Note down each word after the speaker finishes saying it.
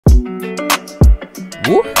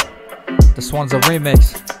Woo! This one's a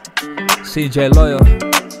remix. CJ Loyal.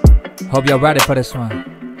 Hope y'all ready for this one.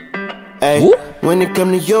 Hey, Woo! when it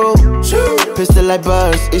come to you, pistol like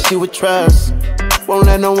buzz, issue with trust. Won't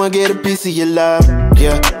let no one get a piece of your love.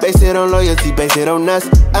 Yeah, base it on loyalty, base it on us.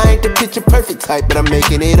 I ain't the picture perfect type, but I'm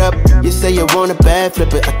making it up. You say you want a bad,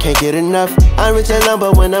 flip it, I can't get enough. I'm rich alone,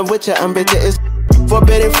 but when I'm with you, I'm bitter as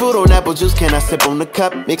forbidden fruit on apple juice, can I sip on the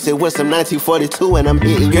cup? Mix it with some 1942 and I'm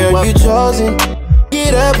hitting you up. Girl, you chosen.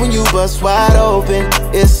 Get up when you bust wide open.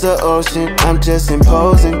 It's the ocean, I'm just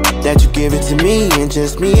imposing that you give it to me and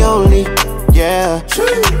just me only. Yeah,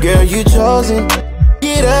 girl, you chosen.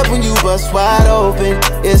 Get up when you bust wide open.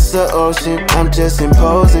 It's the ocean, I'm just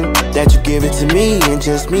imposing that you give it to me and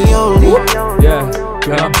just me only. Yeah,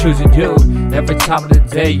 girl, I'm choosing you every time of the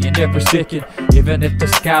day and every second. Even if the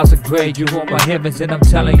skies are gray, you hold my heavens, and I'm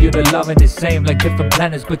telling you the loving is same like different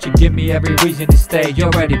planets. But you give me every reason to stay. You're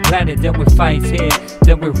already planted, then we fight in,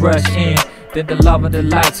 then we rush in. Then the love of the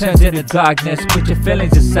light turns into darkness. Put your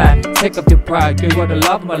feelings aside, take up your pride. Girl, you're the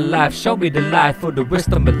love of my life. Show me the light for the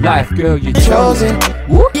rest of my life. Girl, you're chosen.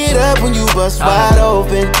 Get up when you bust wide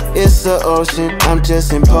open. It's the ocean, I'm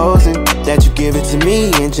just imposing that you give it to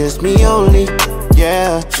me and just me only.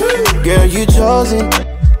 Yeah, girl, you chosen.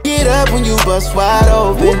 Get up when you bust wide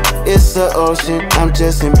open. It's the ocean, I'm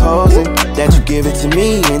just imposing that you give it to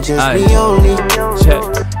me and just me only.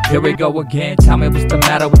 Check. Here we go again, tell me what's the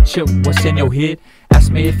matter with you, what's in your head?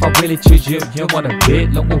 Ask me if I really choose you, you want a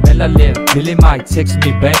bit, look where I live, really might text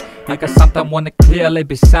me back. I got something I wanna clear, lay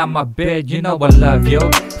beside my bed, you know I love you.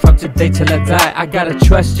 From today till I die, I gotta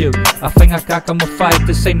trust you. I think I got my fight,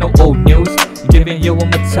 this ain't no old news. Giving you one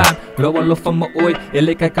more time, low from my oi,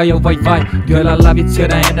 ilika kayo vai. Girl, I love you till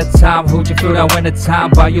the end of time, hold you through that winter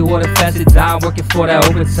time. Buy you all the fancy dime, working for that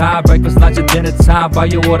overtime. Breakfast, lunch, and dinner time, buy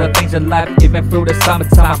you all the things in life, even through the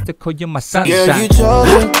summertime. To call you my sunshine. Girl, you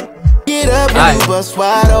chosen. Get up when you bust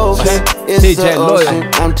wide open. It's the ocean,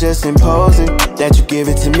 I'm just imposing that you give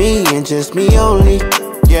it to me and just me only.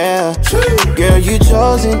 Yeah, girl, you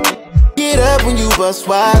chosen. Get up when you bust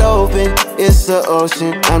wide open. It's the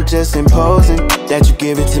ocean, I'm just imposing that you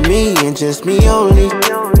give it to me and just me only.